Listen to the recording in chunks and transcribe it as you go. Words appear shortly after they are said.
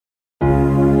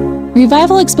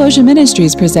Revival Explosion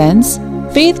Ministries presents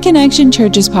Faith Connection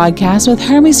Church's podcast with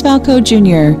Hermes Falco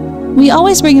Jr. We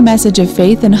always bring a message of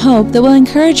faith and hope that will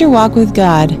encourage your walk with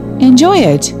God. Enjoy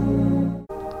it.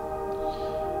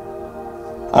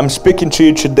 I'm speaking to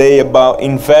you today about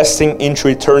investing into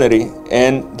eternity,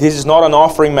 and this is not an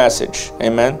offering message.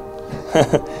 Amen.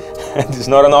 This is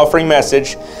not an offering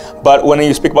message, but when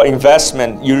you speak about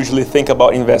investment, you usually think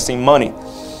about investing money.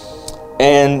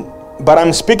 But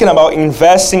I'm speaking about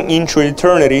investing into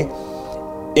eternity,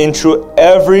 into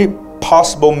every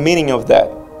possible meaning of that.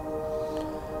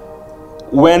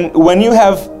 When you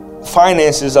have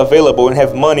finances available and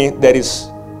have money that is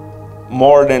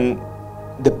more than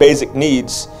the basic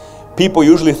needs, people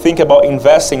usually think about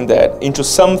investing that into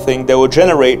something that will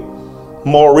generate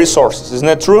more resources. Isn't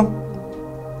that true?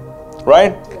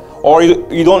 Right? Or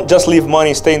you don't just leave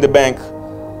money stay in the bank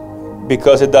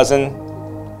because it doesn't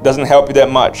help you that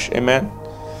much. Amen.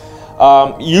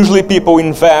 Usually people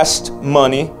invest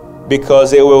money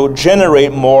because it will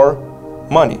generate more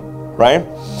money, right?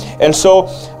 And so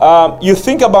you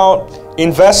think about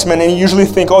investment and you usually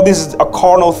think, oh, this is a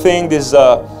carnal thing, this is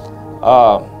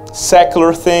a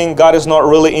secular thing. God is not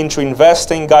really into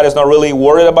investing. God is not really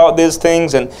worried about these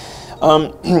things. And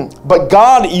but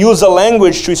God used a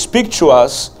language to speak to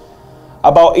us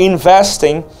about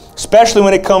investing, especially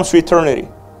when it comes to eternity.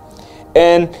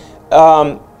 And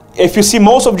if you see,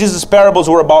 most of Jesus' parables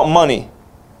were about money.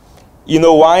 You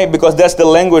know why? Because that's the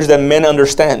language that man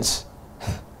understands.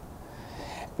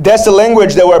 That's the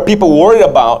language that where people worried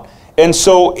about. And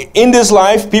so in this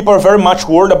life, people are very much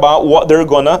worried about what they're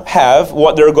going to have,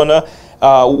 what they're going to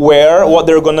wear, what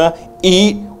they're going to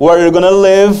eat, where they're going to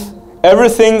live.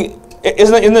 Everything,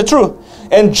 isn't it true?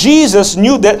 And Jesus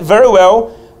knew that very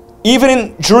well.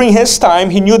 Even during his time,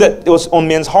 he knew that it was on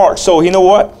men's hearts. So you know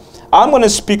what? I'm going to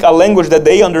speak a language that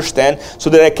they understand so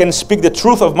that I can speak the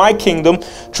truth of my kingdom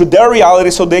to their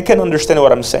reality so they can understand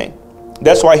what I'm saying.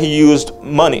 That's why he used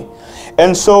money.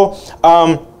 And so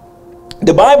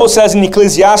the Bible says in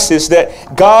Ecclesiastes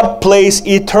that God placed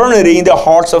eternity in the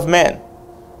hearts of men.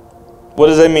 What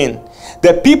does that mean?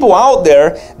 That people out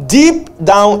there, deep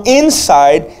down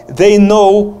inside, they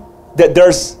know that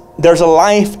there's a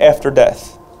life after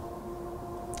death.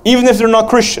 Even if they're not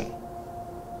Christian.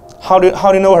 How do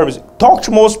you know, Hermes? Talk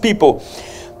to most people.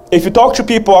 If you talk to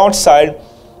people outside,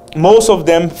 most of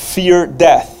them fear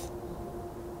death.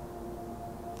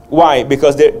 Why?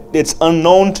 Because it's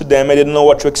unknown to them and they don't know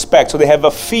what to expect. So they have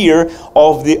a fear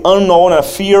of the unknown, a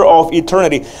fear of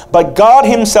eternity. But God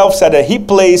himself said that he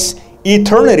placed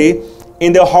eternity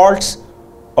in the hearts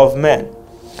of men.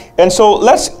 And so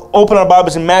let's open our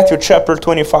Bibles in Matthew chapter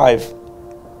 25.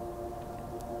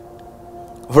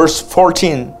 Verse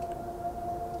 14.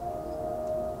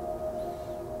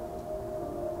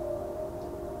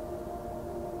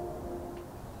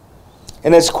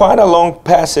 And it's quite a long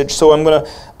passage, so I'm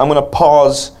gonna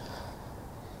pause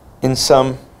in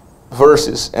some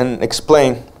verses and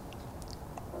explain.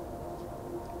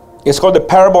 It's called the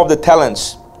parable of the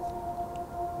talents.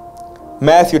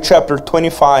 Matthew chapter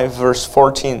 25, verse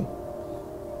 14.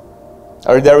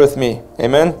 Are you there with me?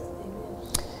 Amen?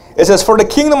 It says, "For the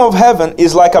kingdom of heaven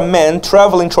is like a man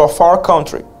traveling to a far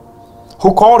country,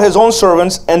 who called his own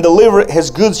servants and delivered his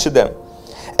goods to them.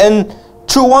 And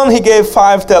to one he gave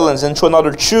 5 talents, and to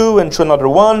another 2, and to another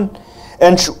 1,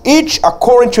 and to each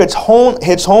according to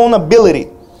his own ability.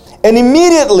 And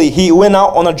immediately he went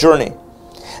out on a journey."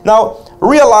 Now,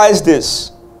 realize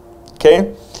this,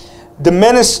 okay? The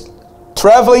man is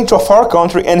traveling to a far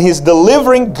country, and he's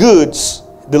delivering goods,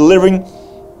 delivering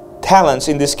talents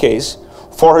in this case,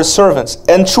 for his servants.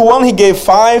 And to one he gave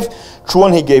 5, to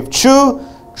one he gave 2,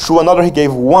 to another he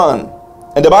gave 1.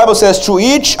 And the Bible says, to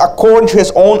each according to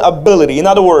his own ability. In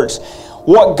other words,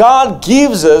 what God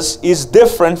gives us is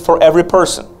different for every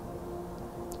person.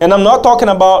 And I'm not talking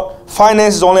about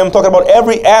finances only, I'm talking about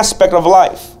every aspect of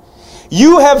life.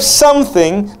 You have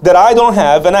something that I don't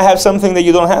have, and I have something that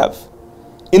you don't have.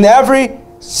 In every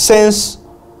sense,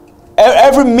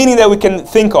 every meaning that we can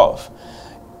think of.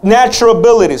 Natural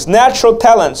abilities, natural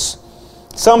talents.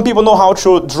 Some people know how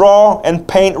to draw and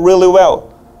paint really well.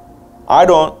 I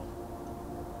don't.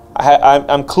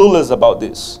 I'm clueless about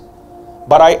this.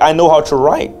 But I know how to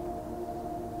write.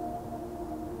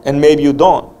 And maybe you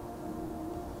don't.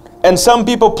 And some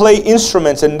people play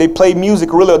instruments and they play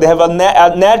music really well. They have a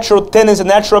natural tendency, a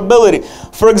natural ability.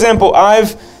 For example,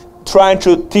 I've tried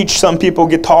to teach some people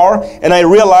guitar, and I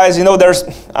realize,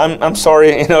 I'm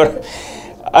sorry,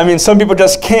 I mean, some people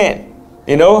just can't,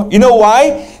 You know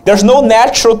why? There's no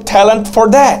natural talent for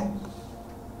that.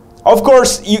 Of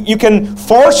course, you can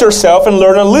force yourself and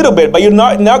learn a little bit, but you're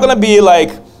not going to be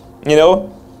like,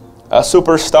 a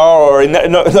superstar, or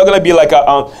not going to be like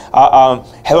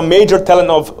have a major talent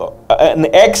of an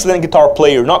excellent guitar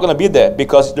player. Not going to be that,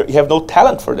 because you have no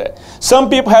talent for that. Some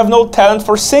people have no talent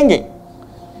for singing.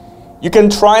 You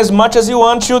can try as much as you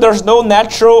want to. There's no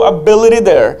natural ability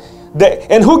there.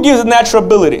 And who gives natural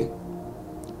ability?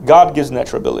 God gives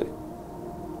natural ability.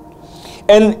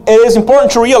 And it is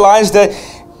important to realize that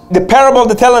the parable of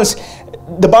the talents,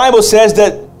 the Bible says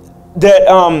that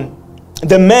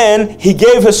the man, he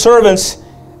gave his servants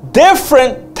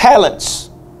different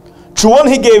talents. To one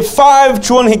he gave 5,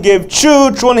 to one he gave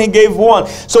 2, to one he gave 1.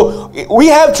 So we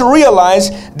have to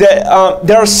realize that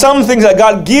there are some things that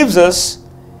God gives us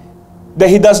that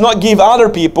He does not give other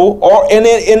people, or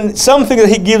in something that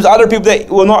He gives other people that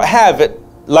will not have it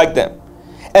like them.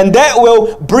 And that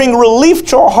will bring relief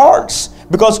to our hearts,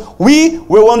 because we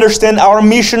will understand our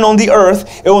mission on the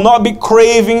earth. It will not be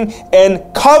craving and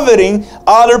coveting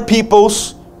other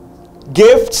people's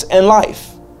gifts and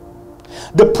life.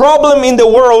 The problem in the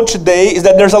world today is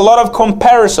that there's a lot of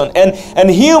comparison, and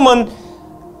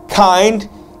humankind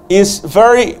is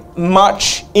very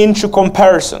much into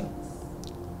comparison.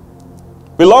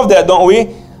 We love that, don't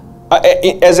we?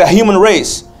 As a human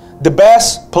race, the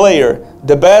best player,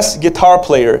 the best guitar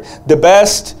player, the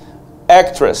best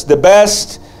actress, the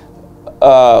best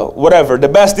whatever, the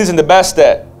best this and the best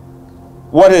that.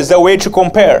 What is the way to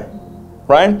compare,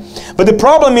 right? But the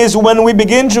problem is, when we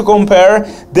begin to compare,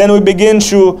 then we begin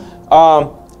to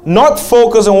not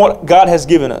focus on what God has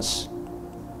given us.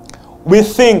 We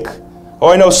think, oh,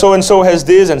 I know so-and-so has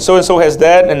this and so-and-so has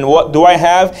that, and what do I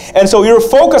have? And so you're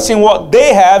focusing what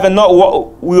they have and not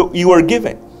what you are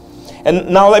giving. And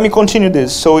now let me continue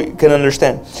this so you can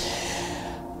understand.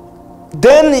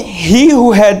 Then he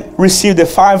who had received the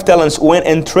 5 talents went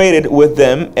and traded with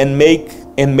them and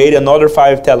made another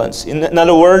 5 talents. In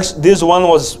other words, this one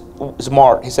was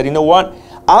smart. He said, you know what?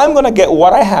 I'm going to get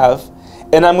what I have,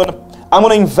 and I'm going to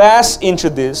invest into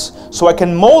this so I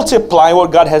can multiply what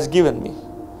God has given me.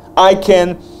 I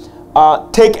can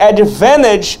take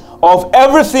advantage of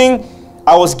everything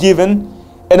I was given,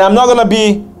 and I'm not going to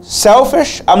be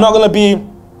selfish. I'm not going to be,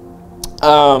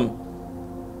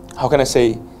 how can I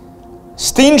say,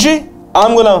 stingy.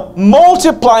 I'm going to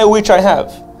multiply which I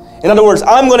have. In other words,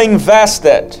 I'm going to invest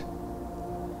that.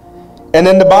 And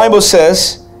then the Bible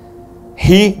says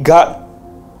he got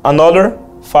another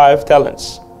 5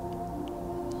 talents.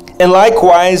 And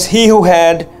likewise, he who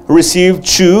had received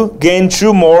 2 gained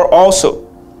 2 more also.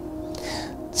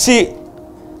 See,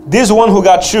 this one who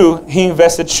got 2, he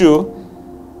invested 2,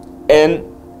 and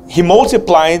he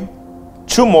multiplied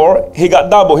 2 more. He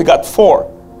got double. He got 4.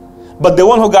 But the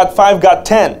one who got 5 got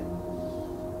 10.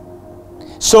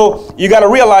 So you got to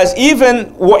realize,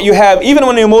 even what you have, even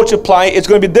when you multiply, it's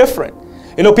going to be different.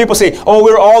 You know, people say, oh,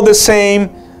 we're all the same.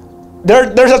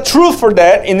 There's a truth for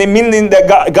that, in the meaning that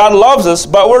God loves us,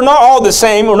 but we're not all the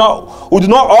same. We do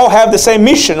not all have the same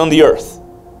mission on the earth.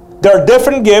 There are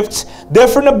different gifts,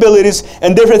 different abilities,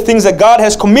 and different things that God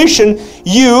has commissioned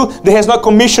you that has not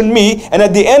commissioned me. And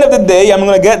at the end of the day, I'm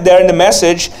going to get there in the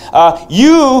message,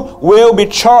 you will be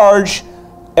charged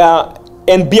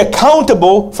and be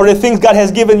accountable for the things God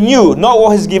has given you, not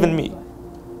what He's given me.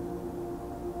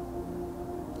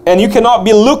 And you cannot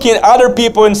be looking at other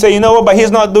people and say, you know what, but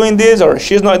he's not doing this or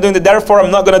she's not doing that, therefore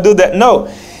I'm not going to do that.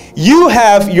 No. You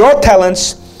have your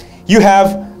talents. You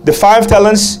have the 5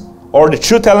 talents or the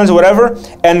 2 talents, whatever,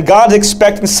 and God's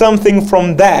expecting something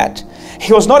from that.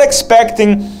 He was not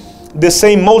expecting the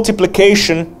same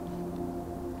multiplication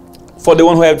for the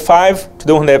one who had 5 to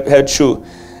the one who had 2.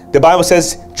 The Bible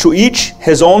says, to each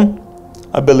his own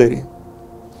ability.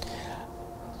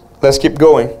 Let's keep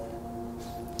going.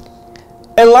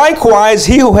 And likewise,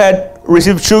 he who had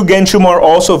received 2 gained 2 more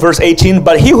also, verse 18.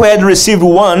 But he who had received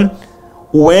 1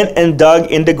 went and dug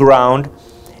in the ground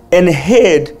and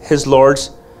hid his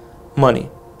Lord's money.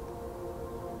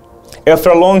 After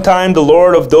a long time, the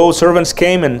Lord of those servants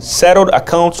came and settled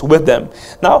accounts with them.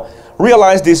 Now,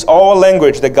 realize this all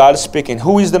language that God is speaking.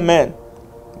 Who is the man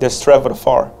that's traveled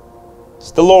afar?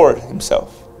 It's the Lord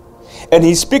Himself. And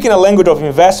He's speaking a language of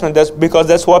investment because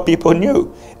that's what people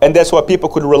knew. And that's what people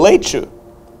could relate to.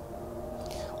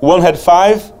 One had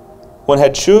 5, one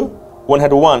had 2, one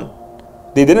had 1.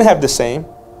 They didn't have the same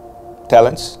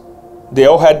talents. They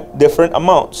all had different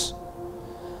amounts.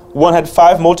 One had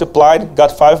 5 multiplied,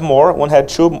 got 5 more. One had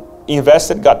 2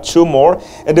 invested, got 2 more.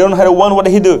 And the other one had 1. What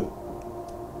did he do?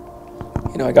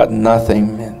 You know, I got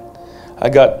nothing, man. I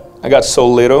got so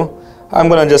little. I'm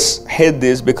going to just hide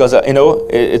this because, you know,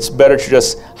 it's better to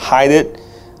just hide it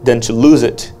than to lose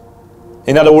it.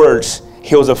 In other words,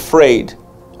 he was afraid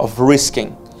of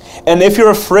risking. And if you're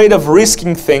afraid of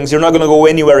risking things, you're not going to go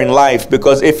anywhere in life.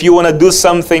 Because if you want to do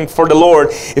something for the Lord,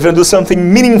 if you want to do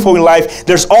something meaningful in life,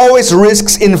 there's always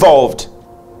risks involved.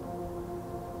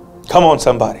 Come on,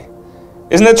 somebody.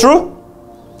 Isn't that true?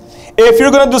 If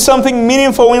you're going to do something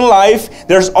meaningful in life,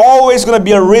 there's always going to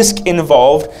be a risk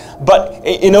involved. But,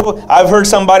 I've heard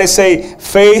somebody say,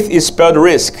 faith is spelled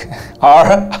risk.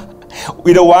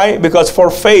 You know why? Because for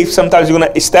faith, sometimes you're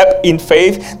going to step in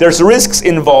faith. There's risks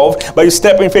involved, but you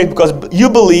step in faith because you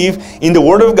believe in the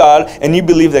Word of God and you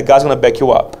believe that God's going to back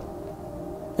you up.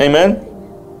 Amen?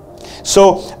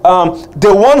 So,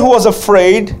 the one who was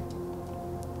afraid,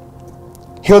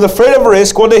 he was afraid of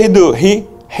risk. What did he do? He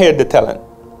hid the talent.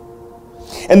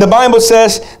 And the Bible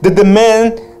says that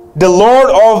the Lord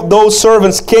of those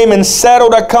servants came and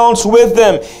settled accounts with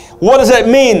them. What does that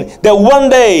mean? That one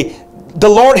day, the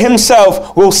Lord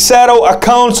Himself will settle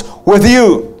accounts with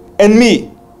you and me.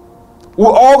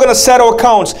 We're all going to settle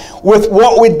accounts with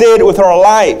what we did with our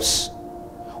lives.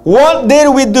 What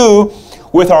did we do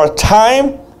with our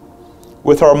time,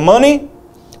 with our money,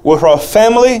 with our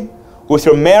family, with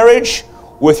your marriage,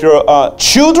 with your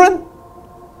children?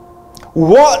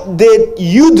 What did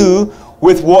you do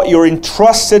with what you're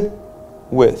entrusted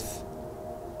with?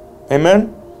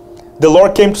 Amen? The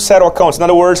Lord came to settle accounts. In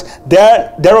other words,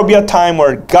 there will be a time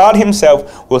where God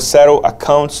Himself will settle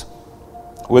accounts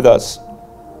with us.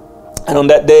 And on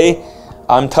that day,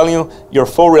 I'm telling you, your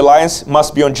full reliance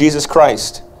must be on Jesus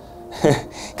Christ.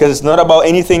 Because it's not about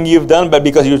anything you've done, but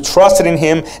because you trusted in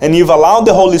Him and you've allowed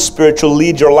the Holy Spirit to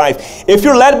lead your life. If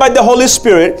you're led by the Holy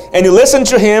Spirit and you listen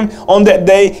to Him on that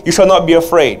day, you shall not be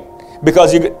afraid.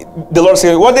 Because the Lord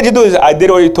says, what did you do? I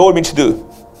did what you told me to do.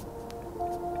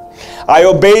 I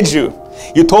obeyed you.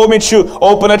 You told me to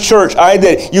open a church. I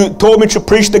did. You told me to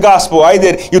preach the gospel. I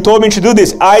did. You told me to do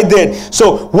this. I did.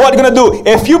 So what are you going to do?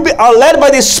 If you are led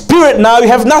by the Spirit now, you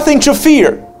have nothing to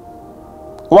fear.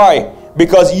 Why?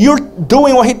 Because you're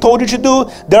doing what He told you to do.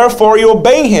 Therefore, you're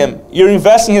obeying Him. You're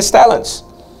investing His talents.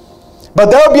 But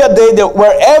there will be a day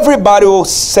where everybody will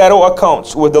settle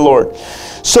accounts with the Lord.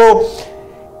 So,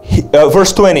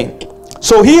 verse 20.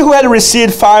 So he who had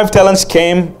received 5 talents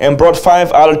came and brought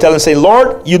 5 other talents, saying,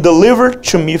 Lord, you delivered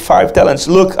to me 5 talents.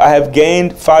 Look, I have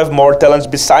gained 5 more talents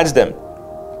besides them.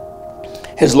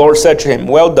 His Lord said to him,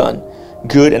 well done,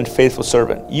 good and faithful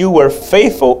servant. You were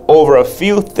faithful over a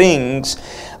few things.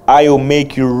 I will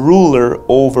make you ruler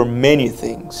over many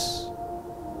things.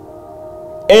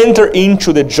 Enter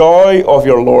into the joy of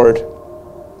your Lord.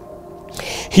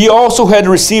 He also had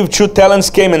received 2 talents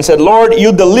came and said, Lord,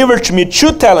 you delivered to me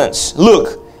 2 talents.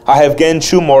 Look, I have gained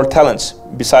 2 more talents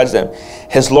besides them.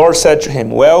 His Lord said to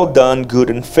him, well done, good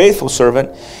and faithful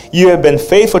servant. You have been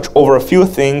faithful over a few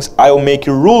things. I will make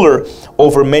you ruler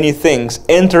over many things.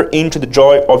 Enter into the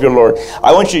joy of your Lord.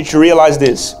 I want you to realize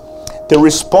this. The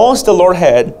response the Lord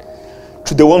had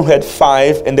to the one who had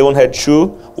 5 and the one who had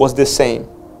 2 was the same.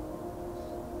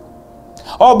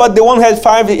 Oh, but the one who had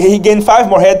 5, he gained 5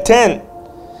 more, he had 10.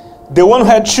 The one who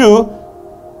had 2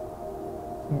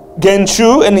 gained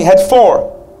 2 and he had 4.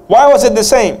 Why was it the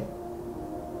same?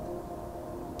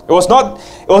 It was not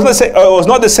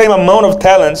the same amount of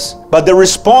talents, but the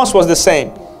response was the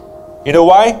same. You know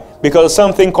why? Because of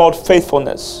something called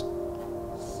faithfulness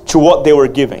to what they were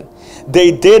giving.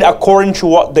 They did according to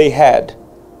what they had.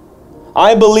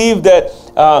 I believe that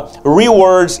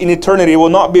rewards in eternity will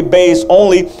not be based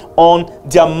only on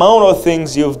the amount of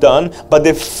things you've done, but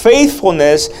the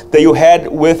faithfulness that you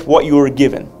had with what you were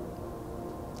given.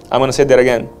 I'm going to say that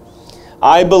again.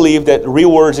 I believe that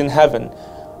rewards in heaven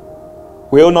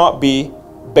will not be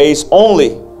based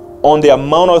only on the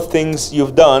amount of things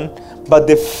you've done, but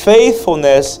the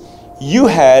faithfulness you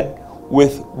had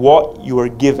with what you were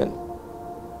given.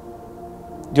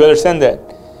 Do you understand that?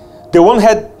 The one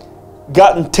had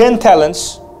gotten 10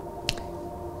 talents.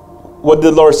 What did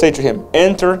the Lord say to him?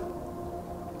 Enter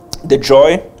the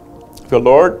joy of your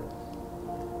Lord.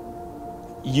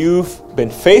 You've been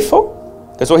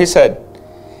faithful. That's what he said.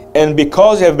 And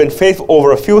because you have been faithful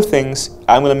over a few things,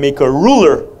 I'm going to make a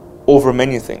ruler over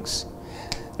many things.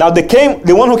 Now the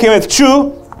one who came with 2,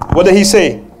 what did he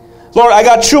say? Lord, I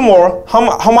got 2 more.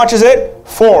 How much is it?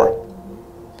 4.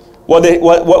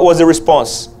 What was the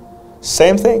response?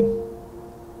 Same thing.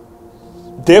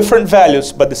 Different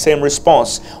values, but the same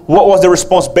response. What was the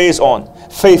response based on?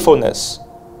 Faithfulness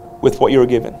with what you were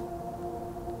given.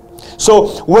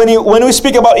 So when we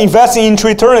speak about investing into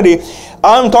eternity,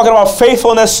 I'm talking about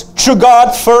faithfulness to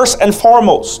God first and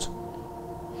foremost.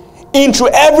 Into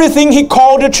everything He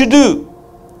called you to do.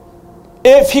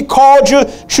 If He called you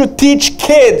to teach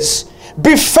kids,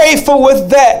 be faithful with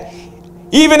that.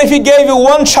 Even if He gave you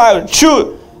 1 child,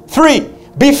 2, 3,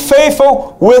 Be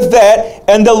faithful with that,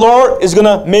 and the Lord is going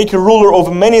to make you ruler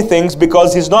over many things,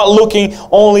 because He's not looking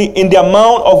only in the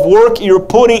amount of work you're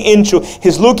putting into.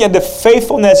 He's looking at the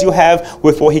faithfulness you have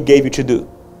with what He gave you to do.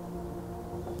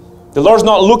 The Lord's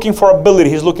not looking for ability.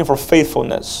 He's looking for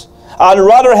faithfulness. I'd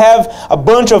rather have a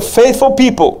bunch of faithful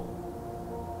people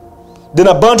than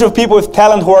a bunch of people with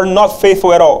talent who are not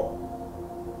faithful at all.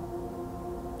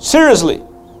 Seriously.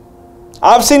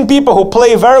 I've seen people who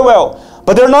play very well,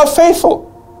 but they're not faithful.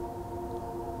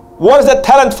 What is that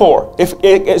talent for if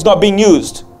it's not being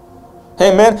used?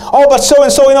 Amen. Oh, but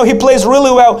so-and-so, he plays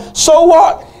really well. So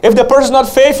what? If the person's not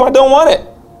faithful, I don't want it.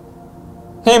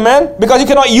 Amen. Because you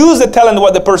cannot use the talent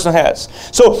what the person has.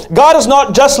 So God is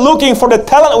not just looking for the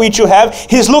talent which you have.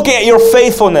 He's looking at your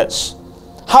faithfulness.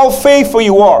 How faithful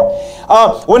you are.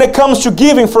 When it comes to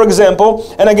giving, for example,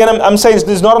 and again, I'm saying this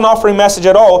is not an offering message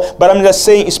at all, but I'm just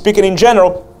saying, speaking in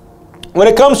general. When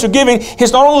it comes to giving,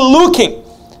 He's not only looking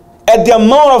at the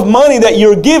amount of money that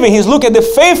you're giving, He's looking at the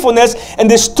faithfulness and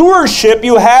the stewardship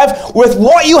you have with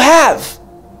what you have.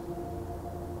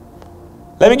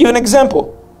 Let me give an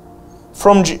example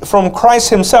from Christ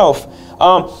Himself.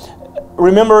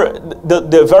 Remember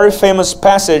the very famous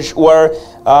passage where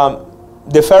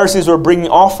the Pharisees were bringing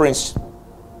offerings,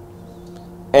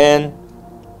 and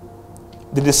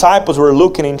the disciples were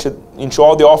looking into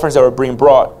all the offerings that were being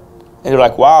brought. And they're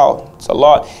like, wow, it's a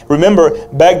lot. Remember,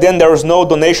 back then there was no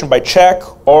donation by check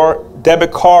or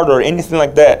debit card or anything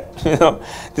like that.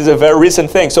 This is a very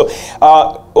recent thing. So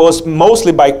it was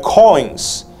mostly by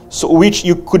coins, so which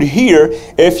you could hear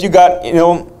if you got,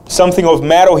 something of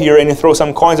metal here and you throw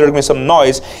some coins, there's going to be some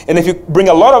noise. And if you bring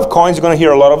a lot of coins, you're going to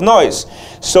hear a lot of noise.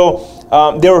 So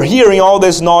they were hearing all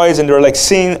this noise, and they were like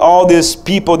seeing all these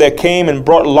people that came and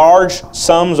brought large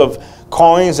sums of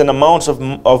coins and amounts of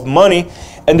money,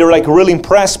 and they were like really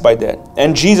impressed by that.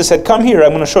 And Jesus said, come here, I'm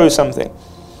going to show you something.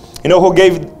 You know who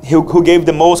gave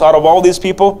the most out of all these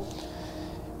people?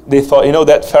 They thought,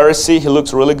 that Pharisee, he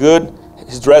looks really good,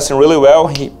 he's dressing really well,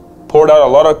 he poured out a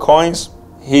lot of coins,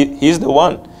 he's the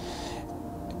one.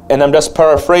 And I'm just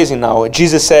paraphrasing now.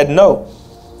 Jesus said, no,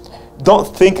 don't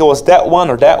think it was that one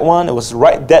or that one. It was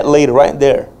that lady right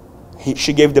there.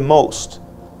 She gave the most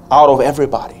out of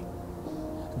everybody.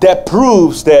 That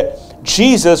proves that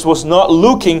Jesus was not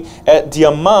looking at the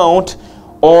amount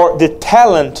or the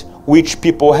talent which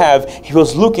people have. He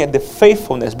was looking at the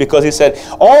faithfulness, because He said,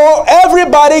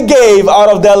 everybody gave out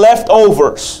of their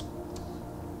leftovers.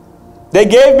 They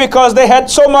gave because they had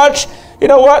so much. You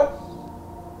know what?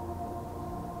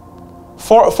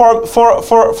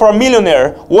 For a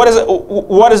millionaire, what is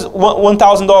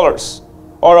 $1,000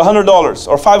 or $100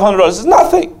 or $500? It's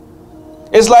nothing.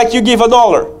 It's like you give $1,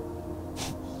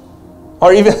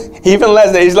 or even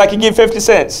less than. It's like you give 50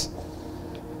 cents.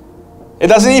 It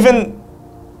doesn't even,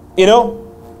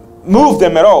 move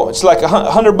them at all. It's like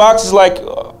 $100 is like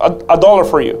 $1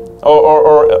 for you,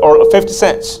 or 50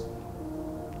 cents.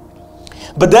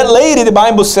 But that lady, the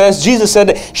Bible says, Jesus said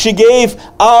that she gave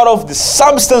out of the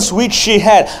substance which she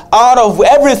had, out of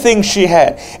everything she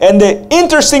had. And the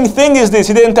interesting thing is this: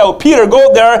 He didn't tell Peter,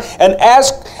 go there and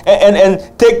ask and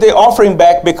take the offering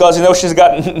back because she's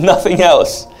got nothing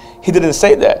else. He didn't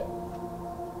say that.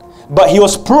 But He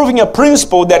was proving a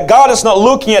principle that God is not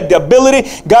looking at the ability,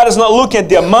 God is not looking at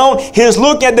the amount, He is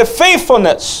looking at the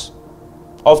faithfulness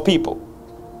of people.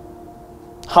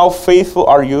 How faithful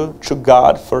are you to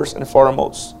God first and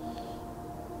foremost?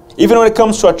 Even when it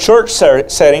comes to a church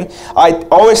setting, I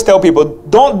always tell people,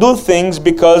 don't do things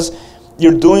because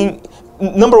you're doing.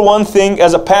 Number one thing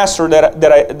as a pastor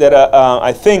that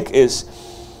I think is,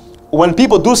 when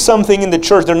people do something in the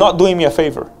church, they're not doing me a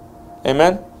favor.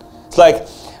 Amen? It's like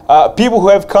people who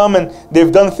have come and they've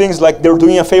done things like they're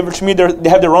doing a favor to me, they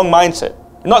have the wrong mindset.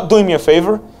 You're not doing me a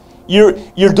favor.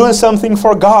 You're doing something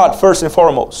for God first and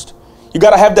foremost. You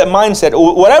got to have that mindset.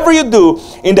 Whatever you do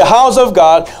in the house of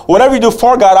God, whatever you do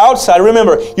for God outside,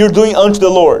 remember, you're doing unto the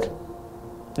Lord.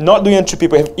 Not doing unto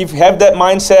people. If you have that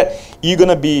mindset, you're going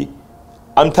to be,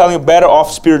 I'm telling you, better off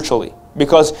spiritually.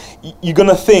 Because you're going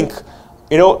to think,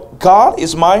 God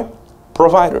is my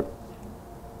provider.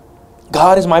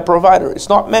 God is my provider. It's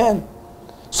not man.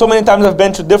 So many times I've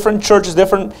been to different churches,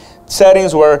 different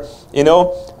settings where,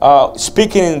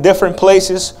 speaking in different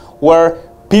places where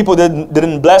people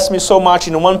didn't bless me so much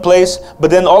in one place,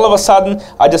 but then all of a sudden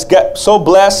I just get so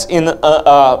blessed in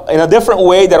a different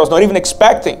way that I was not even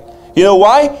expecting. You know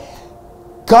why?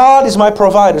 God is my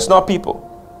provider. It's not people.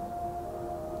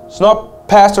 It's not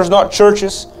pastors, not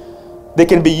churches. They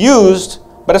can be used,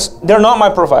 but they're not my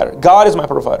provider. God is my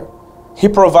provider. He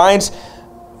provides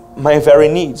my very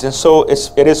needs. And so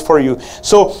it is for you.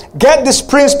 So get this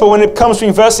principle when it comes to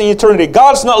investing in eternity.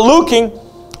 God's not looking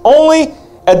only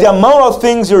at the amount of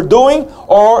things you're doing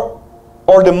or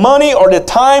the money or the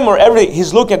time or everything.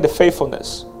 He's looking at the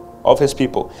faithfulness of His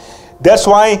people. That's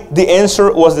why the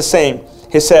answer was the same.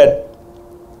 He said,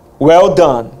 well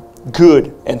done,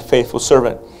 good and faithful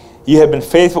servant. You have been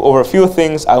faithful over a few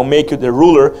things. I will make you the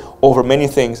ruler over many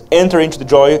things. Enter into the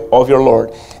joy of your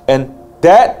Lord. And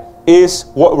that is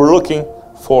what we're looking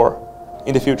for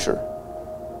in the future.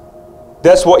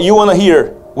 That's what you want to hear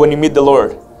when you meet the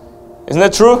Lord. Isn't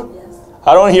that true? Yes.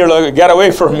 I don't hear like, get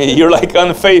away from me. You're like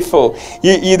unfaithful.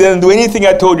 You didn't do anything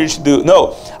I told you to do.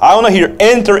 No, I want to hear,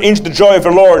 enter into the joy of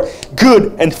your Lord,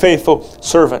 good and faithful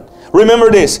servant.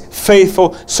 Remember this,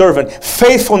 faithful servant.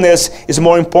 Faithfulness is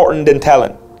more important than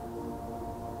talent.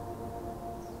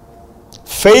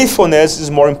 Faithfulness is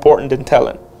more important than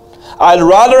talent. I'd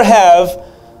rather have,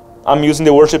 I'm using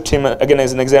the worship team again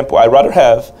as an example, I'd rather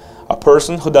have a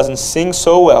person who doesn't sing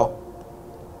so well,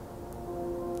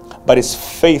 but is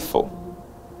faithful,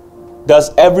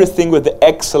 does everything with the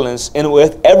excellence and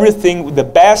with everything with the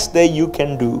best that you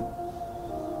can do.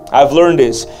 I've learned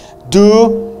this.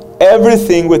 Do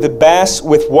everything with the best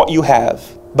with what you have,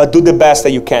 but do the best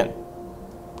that you can.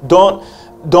 Don't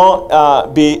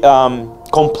be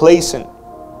complacent.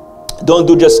 Don't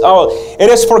do just, it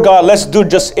is for God, let's do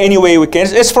just any way we can.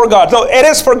 It's for God. No, it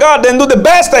is for God, then do the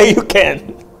best that you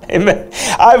can. Amen.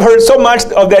 I've heard so much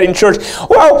of that in church.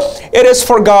 Well, it is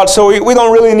for God, so we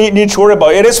don't really need to worry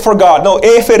about it. It is for God. No,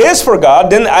 if it is for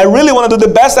God, then I really want to do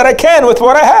the best that I can with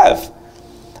what I have.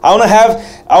 I want to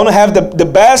have the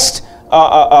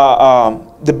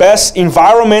best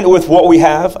environment with what we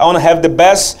have. I want to have the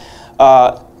best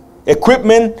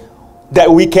equipment that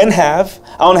we can have.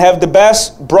 I want to have the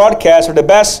best broadcast or the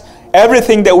best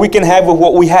everything that we can have with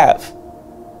what we have.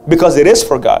 Because it is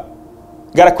for God.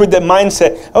 You got to quit that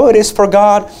mindset, it is for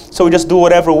God, so we just do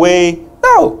whatever way.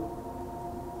 No.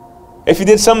 If you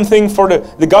did something for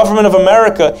the government of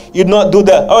America, you'd not do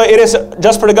that, it is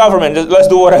just for the government, let's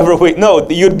do whatever way. No,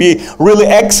 you'd be really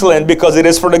excellent because it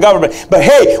is for the government. But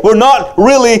hey, we're not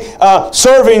really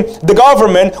serving the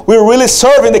government, we're really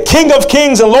serving the King of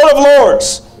Kings and Lord of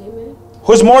Lords.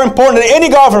 Who's more important than any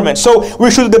government. So we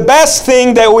should do the best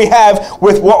thing that we have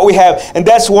with what we have. And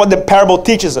that's what the parable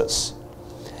teaches us.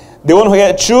 The one who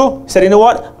had 2 said, you know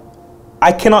what?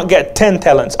 I cannot get 10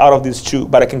 talents out of this 2,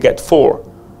 but I can get 4.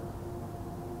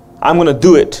 I'm going to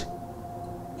do it.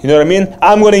 You know what I mean?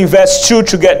 I'm going to invest 2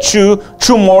 to get 2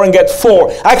 more and get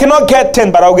 4. I cannot get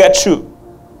 10, but I'll get 2.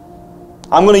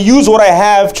 I'm going to use what I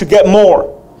have to get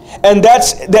more. And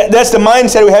that's the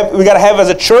mindset we got to have as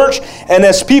a church and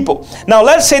as people. Now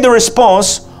let's say the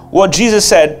response, what Jesus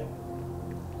said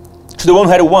to the one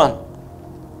who had 1.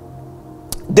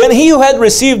 Then he who had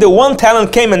received the 1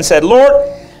 talent came and said, Lord,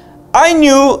 I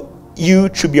knew you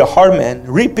to be a hard man,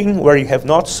 reaping where you have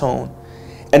not sown,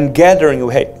 and gathering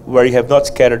where you have not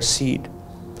scattered seed.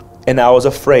 And I was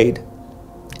afraid,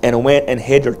 and went and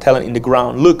hid your talent in the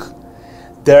ground. Look,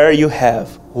 there you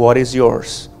have what is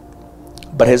yours.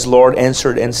 But his Lord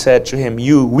answered and said to him,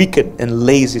 you wicked and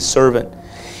lazy servant,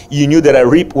 you knew that I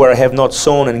reap where I have not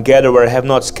sown and gather where I have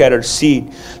not scattered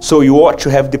seed. So you ought to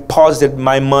have deposited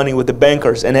my money with the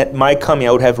bankers, and at my coming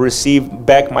I would have received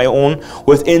back my own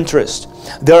with interest.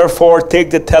 Therefore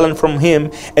take the talent from him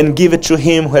and give it to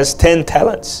him who has 10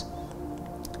 talents.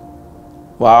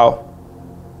 Wow.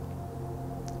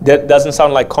 That doesn't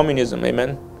sound like communism,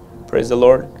 amen? Praise the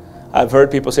Lord. I've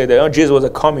heard people say that, Jesus was a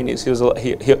communist.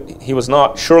 He was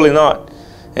not, surely not.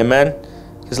 Amen.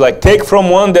 He's like, take from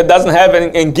one that doesn't have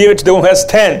and give it to the one who has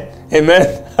 10.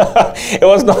 Amen. It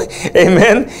was not,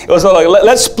 amen. It was not like,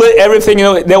 let's split everything.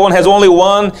 That one has only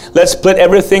 1. Let's split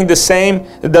everything the same.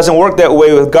 It doesn't work that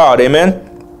way with God.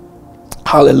 Amen.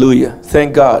 Hallelujah.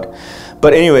 Thank God.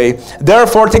 But anyway,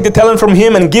 therefore take the talent from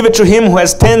him and give it to him who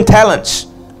has 10 talents.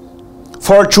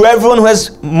 For to everyone who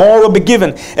has more will be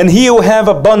given, and he will have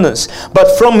abundance.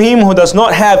 But from him who does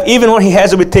not have, even what he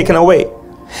has will be taken away.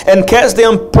 And cast the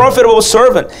unprofitable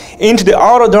servant into the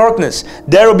outer darkness.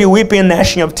 There will be weeping and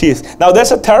gnashing of teeth. Now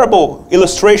that's a terrible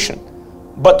illustration,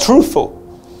 but truthful.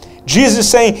 Jesus is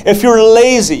saying, if you're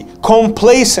lazy,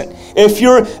 complacent, if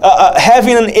you're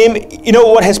having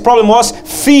what his problem was?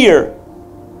 Fear.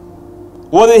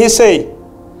 What did he say?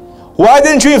 Why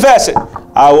didn't you invest it?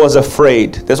 I was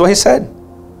afraid. That's what he said.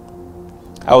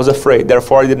 I was afraid.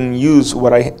 Therefore, I didn't use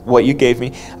what you gave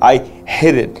me. I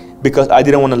hid it because I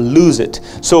didn't want to lose it.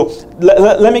 So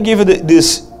let me give you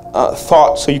this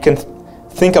thought so you can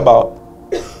think about.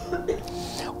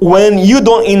 When you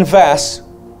don't invest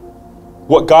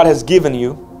what God has given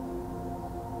you,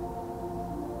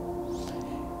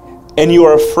 and you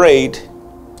are afraid,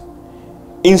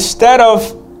 instead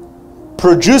of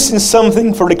producing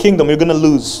something for the kingdom, you're going to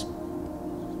lose.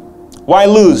 Why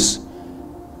lose?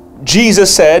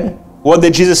 Jesus said, what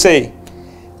did Jesus say?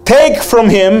 Take from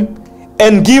him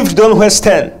and give to the one who has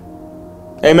 10.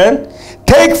 Amen?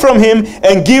 Take from him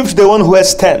and give to the one who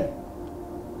has 10.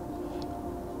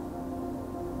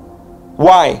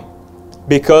 Why?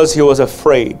 Because he was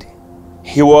afraid.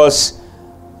 He was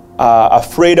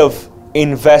afraid of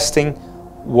investing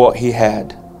what he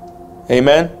had.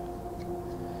 Amen?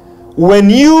 When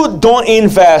you don't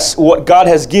invest what God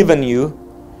has given you,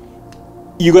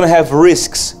 you're going to have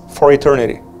risks for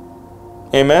eternity.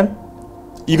 Amen?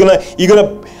 Let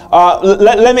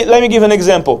me give an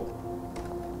example.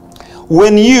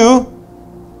 When you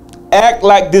act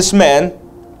like this man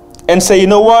and say, you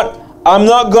know what, I'm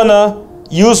not going to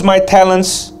use my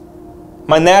talents,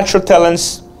 my natural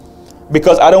talents,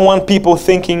 because I don't want people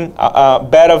thinking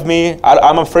bad of me.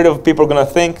 I'm afraid of people are going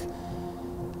to think.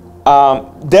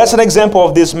 That's an example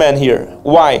of this man here.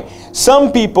 Why?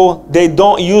 Some people, they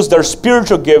don't use their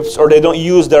spiritual gifts, or they don't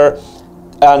use their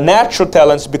natural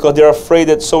talents because they're afraid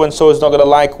that so-and-so is not going to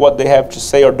like what they have to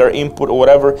say or their input or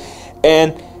whatever.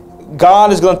 And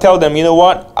God is going to tell them, you know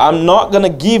what? I'm not going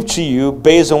to give to you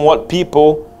based on what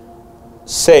people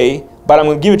say, but I'm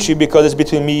going to give it to you because it's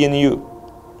between me and you.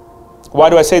 Why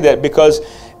do I say that? Because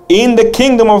in the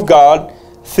kingdom of God,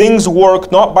 things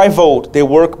work not by vote, they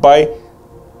work by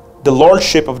the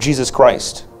lordship of Jesus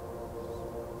Christ.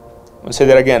 Let me say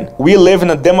that again. We live in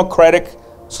a democratic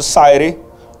society,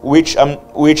 which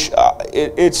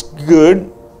it's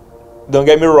good. Don't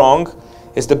get me wrong.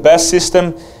 It's the best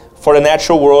system for the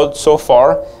natural world so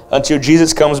far until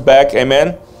Jesus comes back.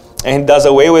 Amen. And he does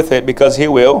away with it, because he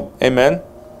will. Amen.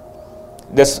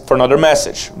 That's for another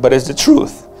message, but it's the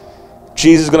truth.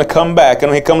 Jesus is going to come back,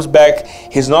 and when he comes back,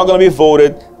 he's not going to be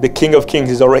voted the King of Kings.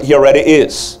 He already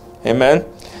is. Amen.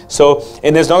 So,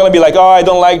 and it's not going to be like, oh, I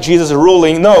don't like Jesus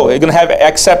ruling. No, you're going to have to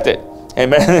accept it.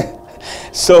 Amen.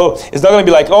 So, it's not going to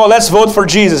be like, oh, let's vote for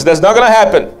Jesus. That's not going to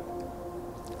happen.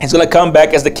 He's going to come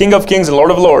back as the King of Kings and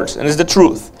Lord of Lords. And it's the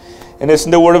truth. And it's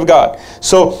in the Word of God.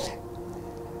 So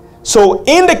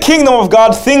in the kingdom of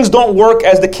God, things don't work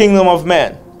as the kingdom of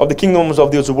man, of the kingdoms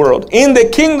of this world. In the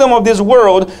kingdom of this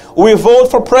world, we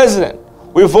vote for president.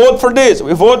 We vote for this.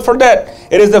 We vote for that.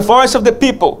 It is the voice of the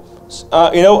people.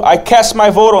 I cast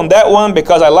my vote on that one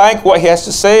because I like what he has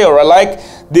to say, or I like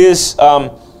this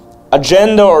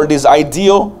agenda or this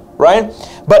ideal, right?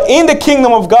 But in the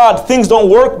kingdom of God, things don't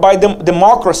work by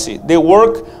democracy. They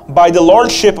work by the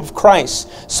lordship of Christ.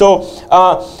 So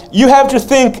you have to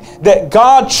think that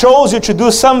God chose you to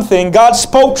do something. God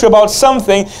spoke to you about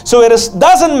something. So it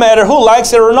doesn't matter who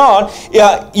likes it or not.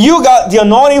 You got the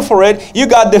anointing for it. You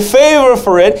got the favor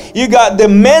for it. You got the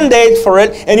mandate for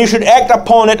it. And you should act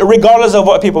upon it regardless of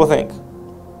what people think.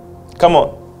 Come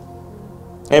on.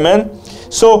 Amen.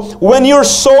 So when you're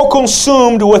so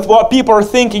consumed with what people are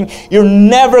thinking, you're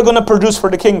never going to produce for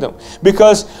the kingdom.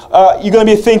 Because you're going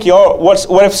to be thinking, oh,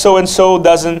 what if so-and-so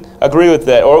doesn't agree with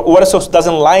that? Or what if so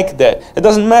doesn't like that? It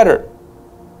doesn't matter.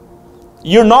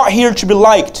 You're not here to be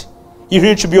liked. You're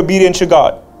here to be obedient to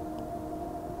God.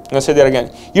 I'm going to say that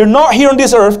again. You're not here on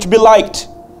this earth to be liked.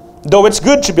 Though it's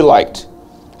good to be liked.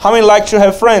 How many like to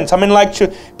have friends? How many like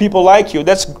to people like you?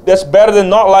 That's better than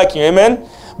not liking you. Amen?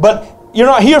 But you're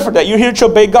not here for that. You're here to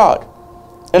obey God.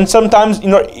 And sometimes,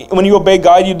 when you obey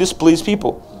God, you displease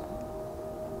people.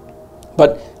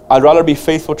 But I'd rather be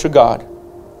faithful to God.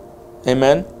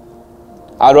 Amen.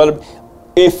 I'd rather,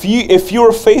 if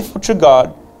you're faithful to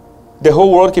God, the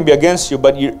whole world can be against you,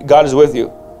 but God is with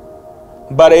you.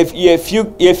 But if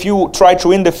you try to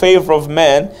win the favor of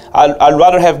man, I'd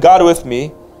rather have God with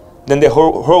me than the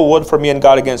whole world for me and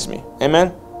God against me.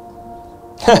 Amen.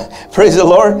 Praise the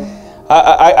Lord.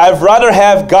 I'd rather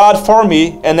have God for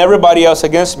me and everybody else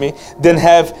against me than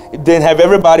have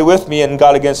everybody with me and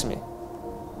God against me.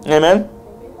 Amen?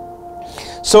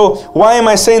 So why am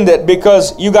I saying that?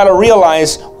 Because you got to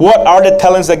realize what are the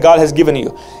talents that God has given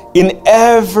you. In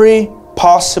every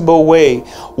possible way.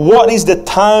 What is the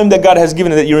time that God has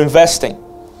given you that you're investing?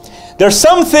 There's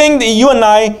something that you and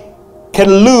I can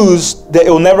lose that it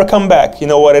will never come back. You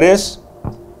know what it is?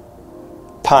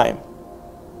 Time.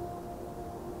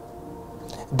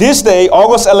 This day,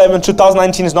 August 11,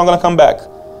 2019 is not going to come back.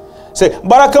 Say,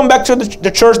 but I come back to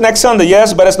the church next Sunday.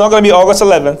 Yes, but it's not going to be August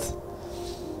 11th.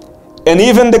 And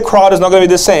even the crowd is not going to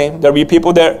be the same. There'll be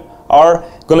people that are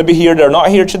going to be here. They're not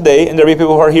here today. And there'll be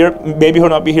people who are here, maybe who will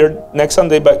not be here next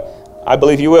Sunday, but I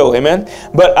believe you will. Amen?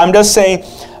 But I'm just saying,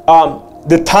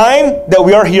 the time that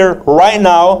we are here right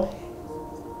now,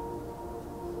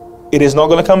 it is not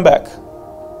going to come back.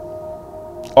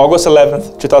 August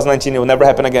 11th, 2019, it will never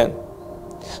happen again.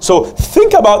 So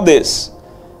think about this.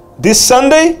 This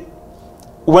Sunday,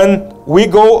 when we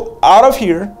go out of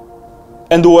here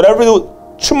and do whatever we do,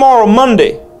 tomorrow,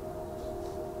 Monday,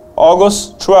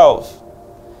 August 12th,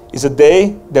 is a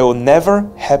day that will never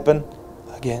happen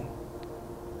again.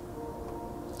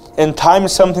 And time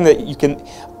is something that you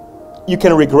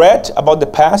can regret about the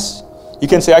past. You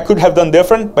can say, I could have done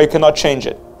different, but you cannot change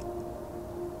it.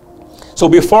 So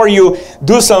before you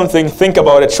do something, think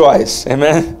about it twice.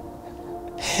 Amen?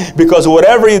 Because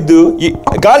whatever you do,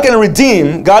 God can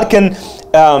redeem, God can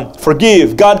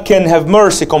forgive, God can have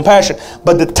mercy, compassion,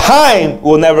 but the time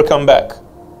will never come back.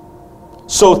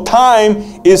 So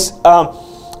time is,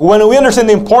 when we understand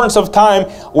the importance of time,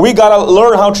 we got to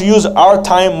learn how to use our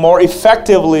time more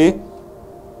effectively.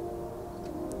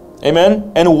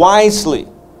 Amen? And wisely.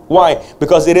 Why?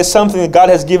 Because it is something that God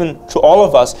has given to all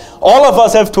of us. All of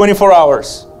us have 24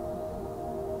 hours.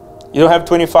 You don't have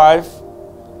 25.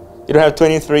 You don't have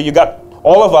 23. You got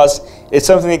all of us. It's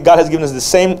something that God has given us the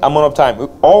same amount of time.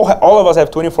 All of us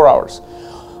have 24 hours.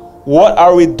 What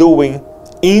are we doing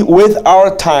with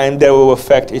our time that will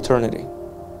affect eternity?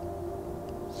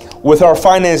 With our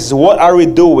finances, what are we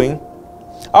doing?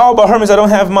 Oh, but Hermes, I don't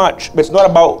have much. But it's not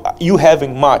about you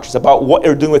having much. It's about what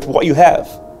you're doing with what you have.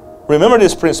 Remember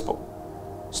this principle.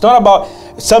 It's not about,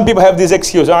 some people have this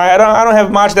excuse. I don't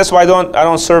have much, that's why I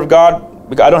don't serve God,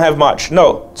 because I don't have much.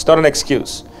 No, it's not an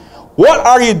excuse. What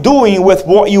are you doing with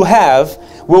what you have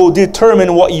will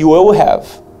determine what you will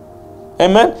have.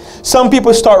 Amen? Some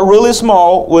people start really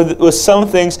small with some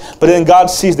things, but then God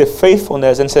sees the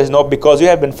faithfulness and says, no, because you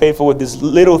have been faithful with these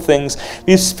little things,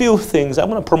 these few things, I'm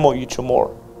going to promote you to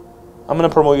more. I'm going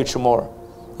to promote you to more.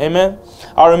 Amen?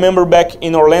 I remember back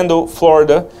in Orlando,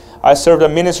 Florida, I served a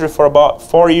ministry for about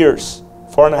 4 years,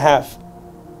 4.5.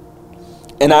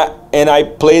 And I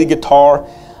played guitar,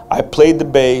 I played the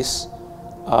bass.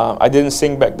 I didn't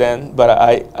sing back then, but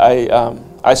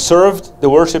I served the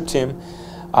worship team.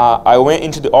 I went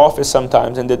into the office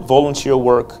sometimes and did volunteer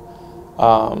work,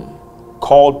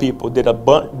 called people, did a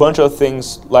bunch of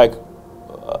things like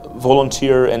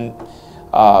volunteer and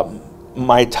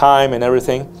my time and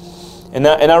everything. And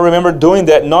I remember doing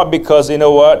that not because, you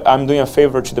know what, I'm doing a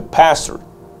favor to the pastor.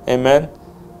 Amen.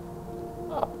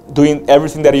 Doing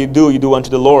everything that you do unto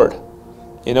the Lord.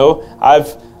 You know,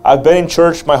 I've been in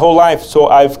church my whole life, so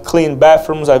I've cleaned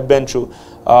bathrooms, I've been to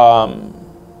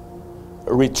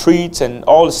retreats and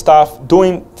all the stuff,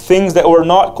 doing things that were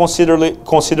not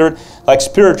considered like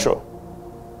spiritual.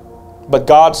 But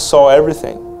God saw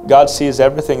everything. God sees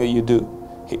everything that you do,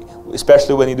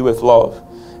 especially when you do with love.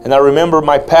 And I remember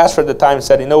my pastor at the time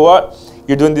said, you know what?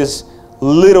 You're doing these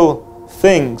little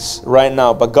things right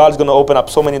now, but God's going to open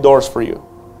up so many doors for you.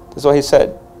 That's what he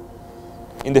said.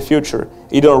 In the future,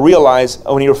 you don't realize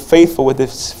when you're faithful with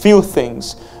these few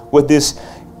things, with this,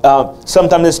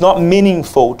 sometimes it's not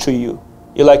meaningful to you.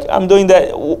 You're like, I'm doing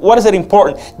that. What is it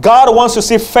important? God wants to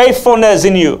see faithfulness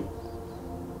in you.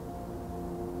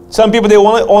 Some people, they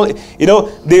only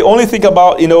think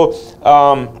about,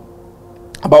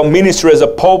 about ministry as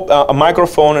a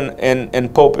microphone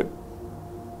and pulpit.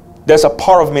 That's a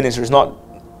part of ministry, it's not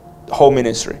whole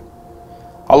ministry.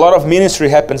 A lot of ministry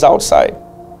happens outside.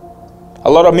 A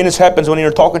lot of ministry happens when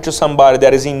you're talking to somebody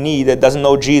that is in need, that doesn't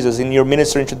know Jesus, and you're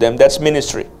ministering to them. That's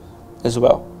ministry as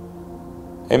well.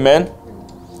 Amen?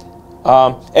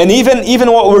 And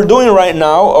even what we're doing right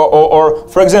now, or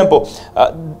for example,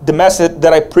 the message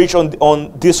that I preach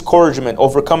on discouragement,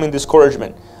 overcoming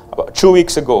discouragement, about 2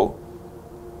 weeks ago,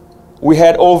 we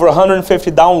had over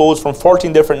 150 downloads from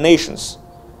 14 different nations,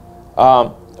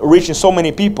 reaching so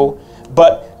many people.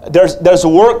 But there's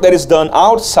work that is done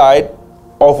outside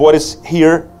of what is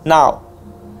here now.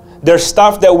 There's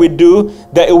stuff that we do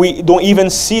that we don't even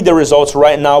see the results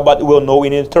right now, but we'll know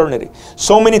in eternity.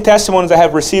 So many testimonies I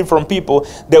have received from people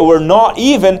that were not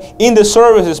even in the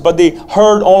services, but they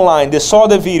heard online, they saw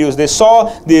the videos, they saw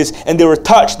this, and they were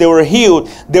touched, they were healed,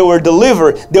 they were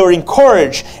delivered, they were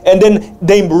encouraged, and then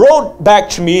they wrote back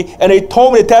to me and they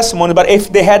told me the testimony, but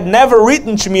if they had never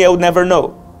written to me, I would never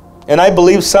know. And I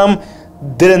believe some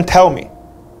didn't tell me.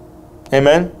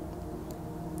 Amen?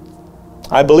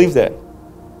 I believe that.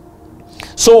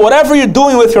 So whatever you're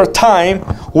doing with your time,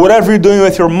 whatever you're doing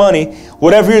with your money,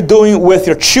 whatever you're doing with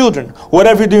your children,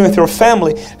 whatever you're doing with your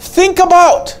family, think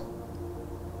about,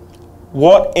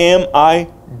 what am I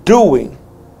doing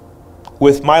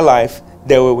with my life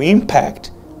that will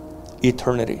impact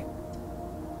eternity?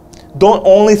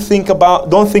 Don't think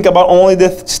about only the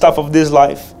stuff of this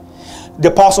life. The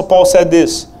Apostle Paul said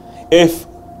this: if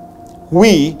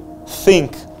we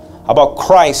think about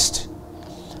Christ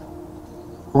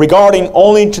regarding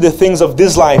only to the things of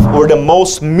this life, were the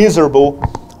most miserable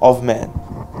of men.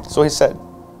 So he said.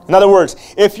 In other words,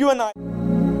 if you and I...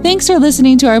 Thanks for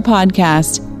listening to our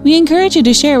podcast. We encourage you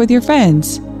to share with your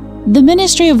friends. The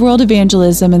ministry of world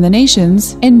evangelism in the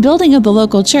nations and building of the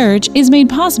local church is made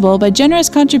possible by generous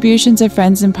contributions of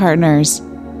friends and partners.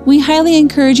 We highly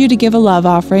encourage you to give a love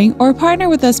offering or partner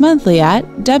with us monthly at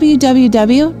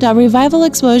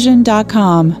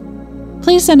www.revivalexplosion.com.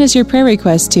 Please send us your prayer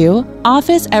requests to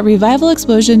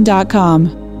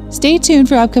office@revivalexplosion.com. Stay tuned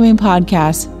for upcoming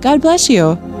podcasts. God bless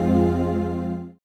you.